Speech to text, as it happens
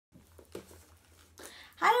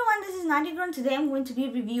Hi everyone, this is Nadia Girl and today I'm going to be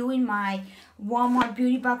reviewing my Walmart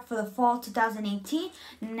beauty box for the fall 2018.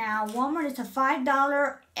 Now Walmart is a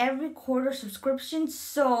 $5 every quarter subscription,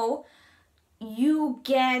 so you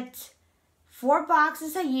get 4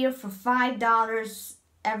 boxes a year for $5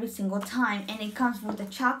 every single time, and it comes with a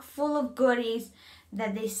chock full of goodies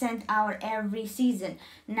that they send out every season.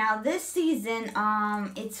 Now this season,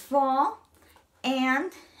 it's fall,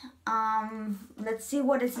 and let's see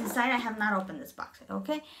what is inside. I have not opened this box yet,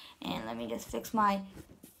 okay? And let me just fix my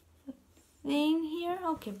thing here.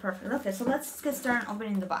 Okay, perfect. Okay, so let's get started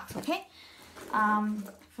opening the box, okay?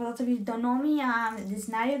 For those of you who don't know me, this is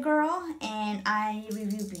Nadia Girl, and I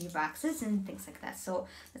review beauty boxes and things like that. So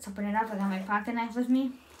let's open it up. I got my pocket knife with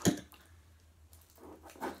me.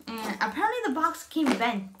 And apparently the box came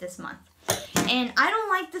bent this month. And I don't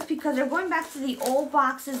like this because they're going back to the old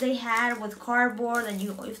boxes they had with cardboard that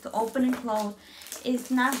you have to open and close. It's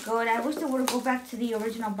not good. I wish they would go back to the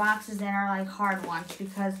original boxes that are like hard ones,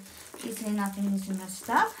 because easily nothing is messed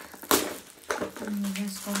up. Let me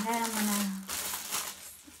just go ahead. I'm gonna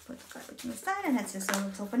put the garbage on the side, and that's it. So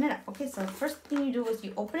let's open it up. Okay, so the first thing you do is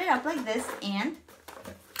you open it up like this, and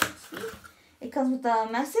see, it comes with a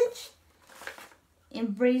message: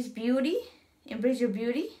 embrace beauty, embrace your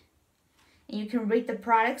beauty. And you can rate the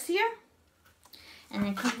products here. And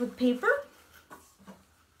it comes with paper.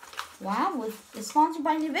 Wow, it's sponsored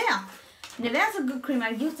by Nivea. Nivea's a good cream.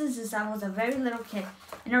 I've used this since I was a very little kid.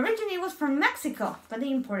 And originally it was from Mexico, but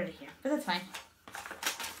they imported it here. But that's fine.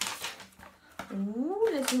 Ooh,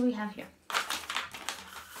 let's see what we have here.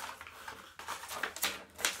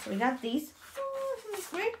 So we got these. Oh, isn't this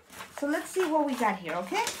great? So let's see what we got here,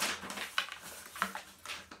 okay?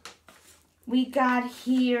 We got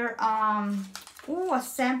here, a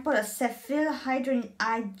sample of Cetaphil Hydrating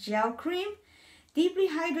Eye Gel Cream. Deeply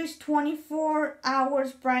hydrates 24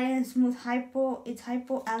 hours, bright and smooth. It's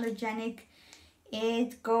hypoallergenic.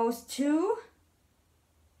 It goes to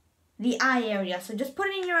the eye area. So just put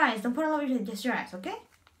it in your eyes. Don't put it all over your head, just your eyes, okay?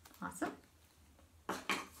 Awesome.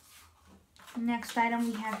 Next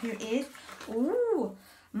item we have here is,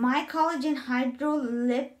 My Collagen Hydro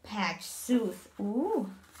Lip Patch Soothe.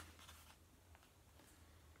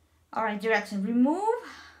 Alright, directions. Remove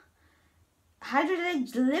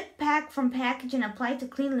hydrated lip pack from package and apply to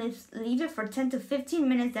clean lips. Leave it for 10 to 15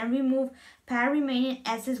 minutes. Then remove pad remaining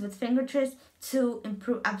essence with fingertips to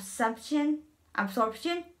improve absorption.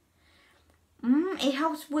 It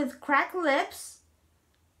helps with cracked lips.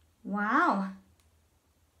 Wow.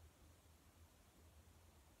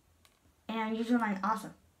 And unusual line.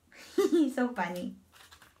 Awesome. So funny.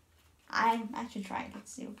 I should try it.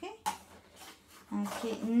 Let's see, okay?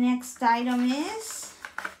 Okay, next item is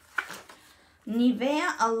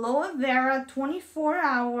Nivea Aloe Vera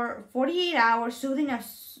 48 hour soothing of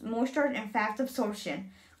moisture and fast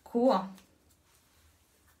absorption. Cool.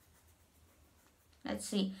 Let's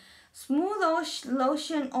see. Smooth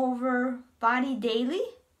lotion over body daily.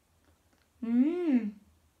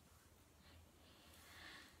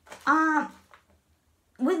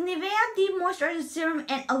 With Nivea Deep Moisturizing Serum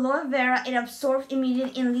and Aloe Vera, it absorbs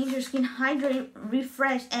immediately and leaves your skin hydrated,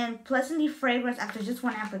 refreshed, and pleasantly fragrant after just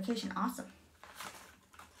one application. Awesome.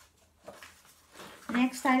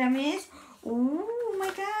 Next item is, oh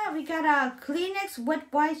my god, we got a Kleenex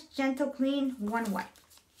Wet Wipes Gentle Clean One Wipe.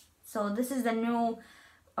 So this is the new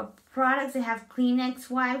products. They have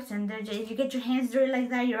Kleenex wipes, and they're just, if you get your hands dirty like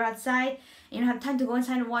that, you're outside, and you don't have time to go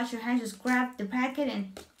inside and wash your hands, just grab the packet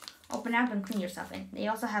and open up and clean yourself in. They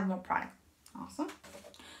also have more product. Awesome.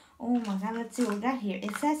 Oh my god, let's see what we got here.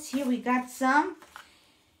 It says here we got some,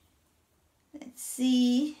 let's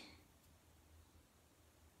see.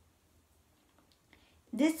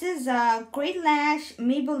 This is a Great Lash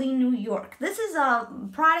Maybelline New York. This is a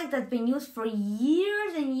product that's been used for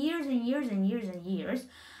years and years and years and years and years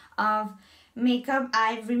of makeup.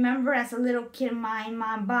 I remember as a little kid, my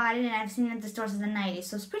mom bought it, and I've seen it at the stores in the 90s.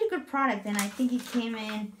 So it's a pretty good product, and I think it came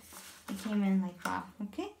in like wow,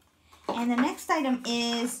 okay? And the next item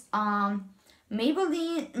is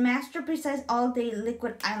Maybelline Master Precise All Day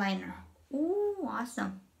Liquid Eyeliner. Ooh,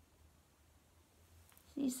 awesome.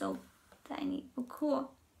 See, so tiny, but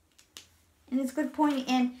cool. And it's good pointing,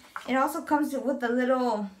 and it also comes with the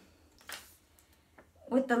little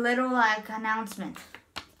like announcement,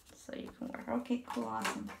 so you can wear. Okay, cool,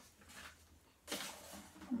 awesome.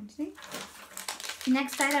 Let's see.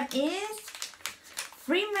 Next item is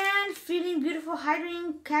Freeman Feeling Beautiful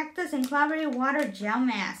Hydrating Cactus and Cloudberry Water Gel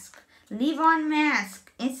Mask. Leave-on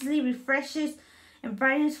mask. Instantly refreshes and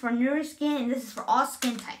brightens for nourished skin, and this is for all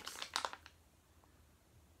skin types.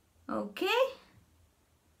 Okay.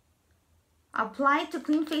 Apply to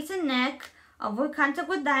clean face and neck. Avoid contact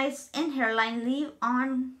with dyes and hairline.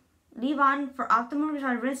 Leave on for optimal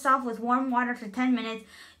result. Rinse off with warm water for 10 minutes.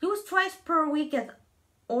 Use twice per week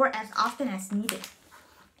or as often as needed.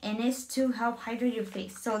 And it's to help hydrate your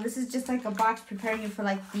face. So this is just like a box preparing you for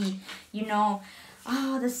like the, you know,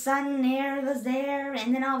 oh, the sun air was there,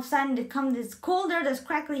 and then all of a sudden it comes this colder, this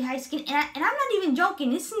crackly high skin, and I'm not even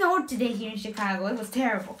joking. It snowed today here in Chicago. It was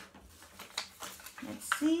terrible. Let's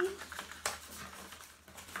see.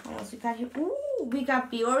 What else we got here? Ooh, we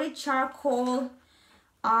got Biore charcoal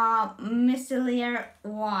micellar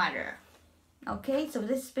water. Okay, so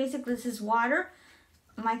this is water,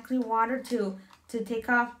 likely water to take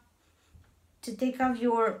off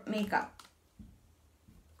your makeup.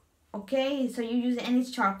 Okay, so you use it and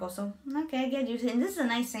it's charcoal. So okay, I get used to it. And this is a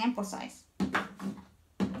nice sample size.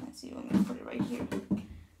 Let's see, let me put it right here.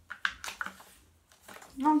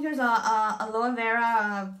 Oh, here's a aloe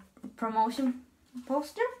vera promotion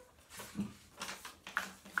poster.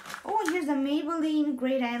 Oh, and here's a Maybelline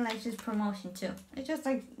Great Eyelashes promotion too. It's just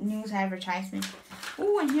like news advertisement.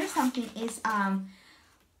 Oh, and here's something is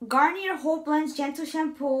Garnier Whole Blends Gentle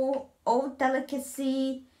Shampoo, Eau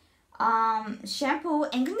Delicacy shampoo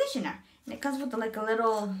and conditioner. And it comes with like a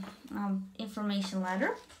little information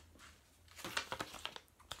letter.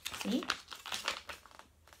 See?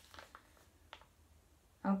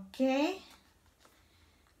 Okay.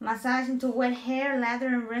 Massage into wet hair, lather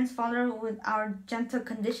and rinse, follow with our gentle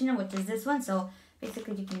conditioner, which is this one. So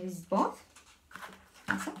basically you can use both.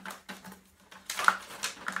 Awesome.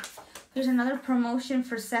 Here's another promotion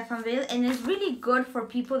for Cetaphil, and it's really good for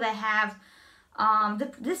people that have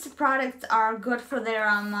these products are good for their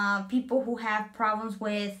people who have problems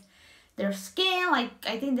with their skin, like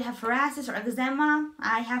I think they have psoriasis or eczema.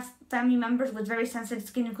 I have family members with very sensitive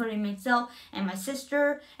skin, including myself and my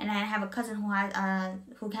sister, and I have a cousin who has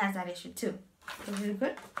that issue too. So really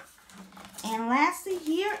good. And lastly,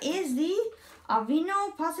 here is the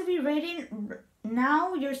Aveeno Positively Radiant.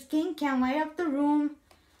 Now your skin can light up the room.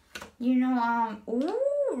 You know,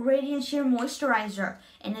 Radiant Sheer Moisturizer,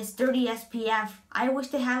 and it's 30 SPF. I wish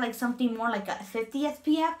they had like something more like a 50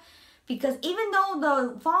 SPF, because even though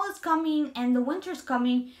the fall is coming and the winter is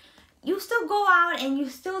coming, you still go out and you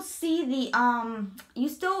still see the you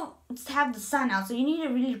still have the sun out, so you need to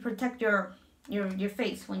really protect your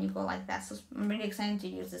face when you go like that. So I'm really excited to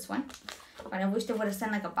use this one, but I wish they would have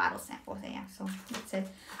sent like a bottle sample there. Yeah, so that's it.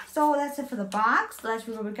 So that's it for the box. Let's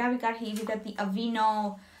see what we got. We got here. We got the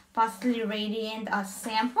Aveeno Positively Radiant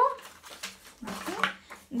sample. Okay.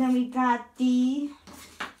 Then we got the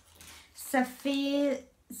Cetaphil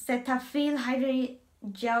Hydrate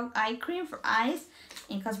Gel Eye Cream for eyes.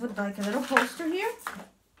 It comes with like a little poster here.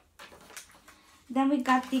 Then we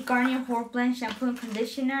got the Garnier Whole Blend Shampoo and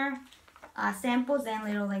Conditioner samples and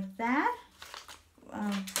little like that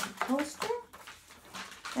poster.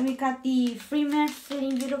 Then we got the Freeman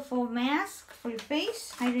Fitting Beautiful Mask for your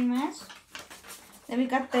face, hydrating mask. Then we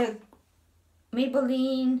got the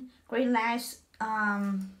Maybelline Great Lash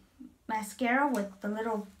mascara with the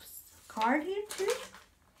little card here too.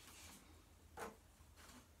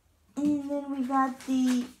 And then we got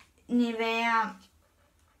the Nivea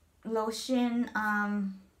lotion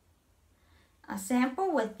a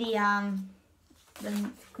sample with the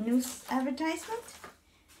news advertisement.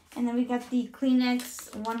 And then we got the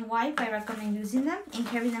Kleenex One Wipe. I recommend using them and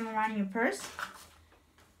carry them around in your purse.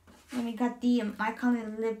 Then we got the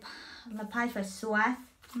iconic lip by Suave.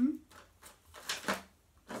 And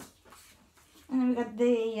then we got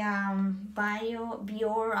the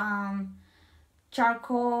Biore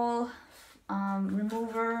charcoal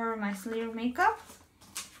remover micellar makeup.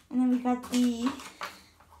 And then we got the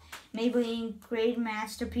Maybelline Great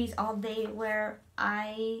Masterpiece All Day Wear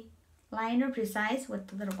Eyeliner Precise with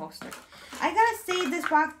the little poster. I gotta say, this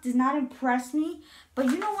box does not impress me, but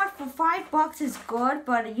you know what, for $5 is good.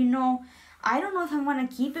 But you know, I don't know if I'm gonna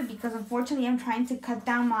keep it, because unfortunately I'm trying to cut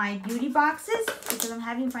down my beauty boxes because I'm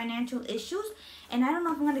having financial issues, and I don't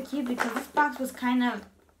know if I'm gonna keep it because this box was kind of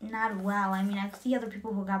not well. I mean, I see other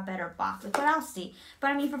people who got better boxes, but I'll see.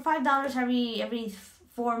 But I mean, for $5 every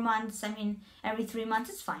 4 months, I mean every 3 months,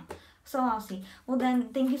 it's fine. So I'll see. Well then,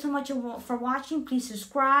 thank you so much for watching. Please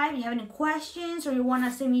subscribe if you have any questions, or you want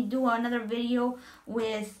to see me do another video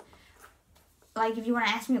with, like, if you want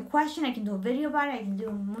to ask me a question, I can do a video about it. I can do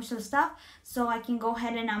most of the stuff, so I can go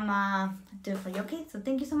ahead and do it for you. Okay, so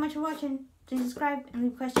thank you so much for watching. Please subscribe and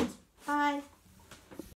leave questions. Bye.